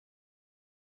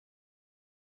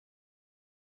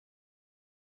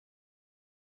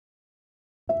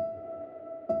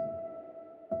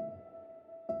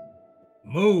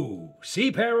Moo,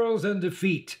 sea perils and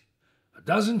defeat. A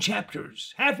dozen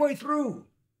chapters, halfway through.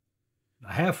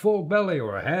 A half-full belly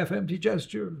or a half-empty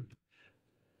gesture.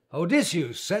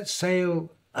 Odysseus sets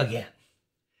sail again.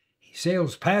 He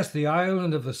sails past the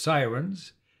island of the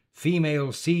Sirens,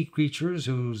 female sea creatures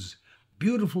whose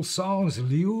beautiful songs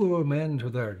lure men to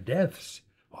their deaths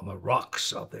on the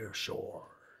rocks of their shore.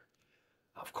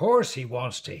 Of course he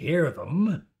wants to hear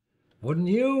them, wouldn't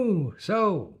you?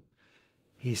 So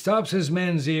he stops his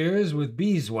men's ears with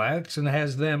beeswax and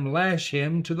has them lash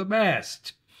him to the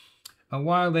mast. And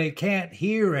while they can't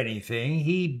hear anything,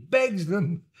 he begs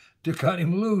them to cut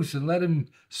him loose and let him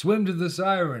swim to the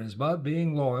Sirens, but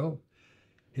being loyal,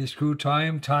 his crew tie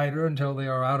him tighter until they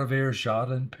are out of earshot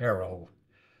and peril.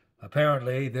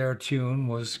 Apparently their tune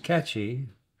was catchy.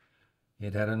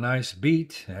 It had a nice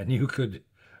beat, and you could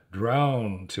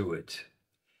drown to it.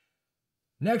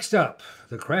 Next up,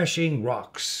 the crashing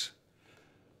rocks,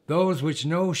 those which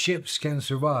no ships can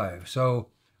survive, so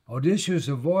Odysseus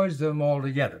avoids them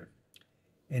altogether.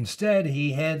 Instead,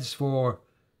 he heads for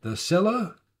the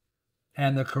Scylla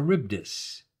and the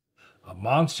Charybdis, a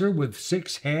monster with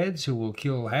 6 heads who will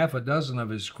kill half a dozen of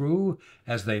his crew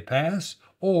as they pass,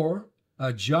 or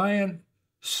a giant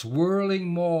swirling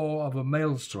maw of a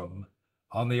maelstrom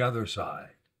on the other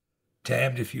side.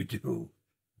 Damned if you do,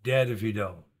 dead if you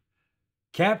don't.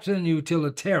 Captain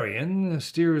Utilitarian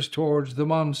steers towards the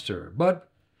monster,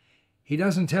 but he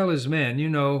doesn't tell his men,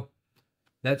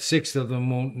 that 6 of them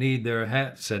won't need their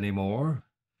hats anymore.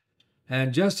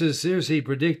 And just as Circe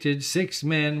predicted, 6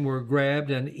 men were grabbed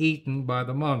and eaten by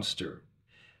the monster.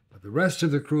 But the rest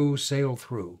of the crew sail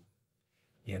through.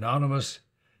 The anonymous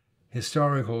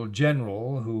historical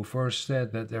general who first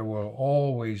said that there will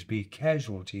always be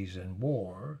casualties in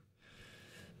war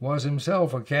was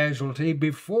himself a casualty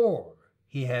before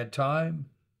he had time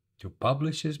to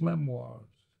publish his memoirs.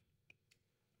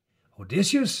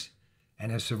 Odysseus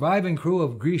and his surviving crew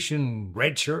of Grecian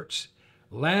red shirts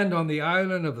land on the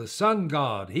island of the sun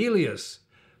god, Helios.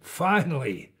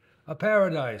 Finally, a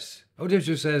paradise.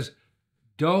 Odysseus says,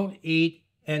 don't eat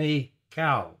any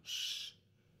cows.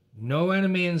 No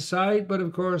enemy in sight, but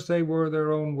of course they were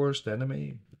their own worst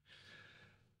enemy.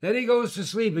 Then he goes to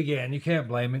sleep again. You can't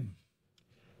blame him.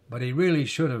 But he really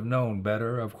should have known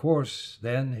better. Of course,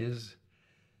 then his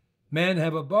men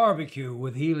have a barbecue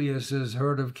with Helios's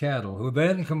herd of cattle, who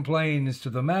then complains to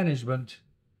the management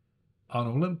on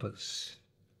Olympus.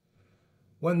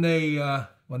 When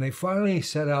they finally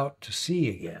set out to sea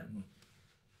again,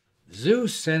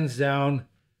 Zeus sends down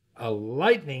a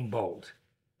lightning bolt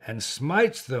and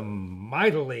smites them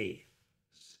mightily.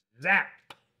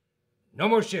 Zap! No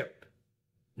more ship.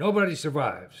 Nobody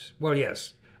survives. Well,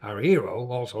 yes, our hero,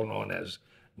 also known as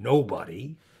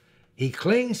Nobody, he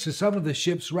clings to some of the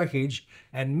ship's wreckage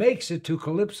and makes it to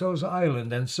Calypso's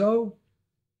island, and so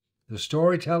the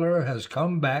storyteller has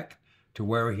come back to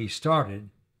where he started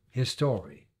his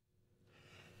story.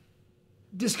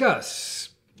 Discuss.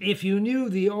 If you knew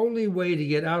the only way to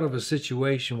get out of a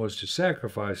situation was to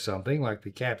sacrifice something, like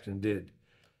the captain did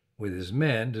with his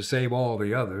men to save all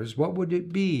the others, what would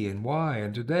it be and why?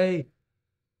 And today,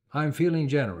 I'm feeling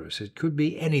generous. It could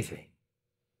be anything.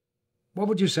 What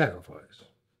would you sacrifice?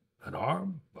 An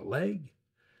arm? A leg?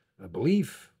 A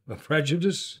belief? A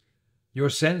prejudice? Your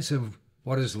sense of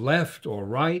what is left or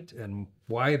right and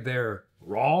why they're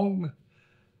wrong?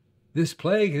 This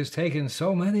plague has taken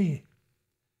so many.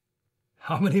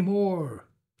 How many more?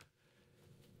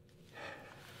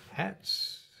 Hats?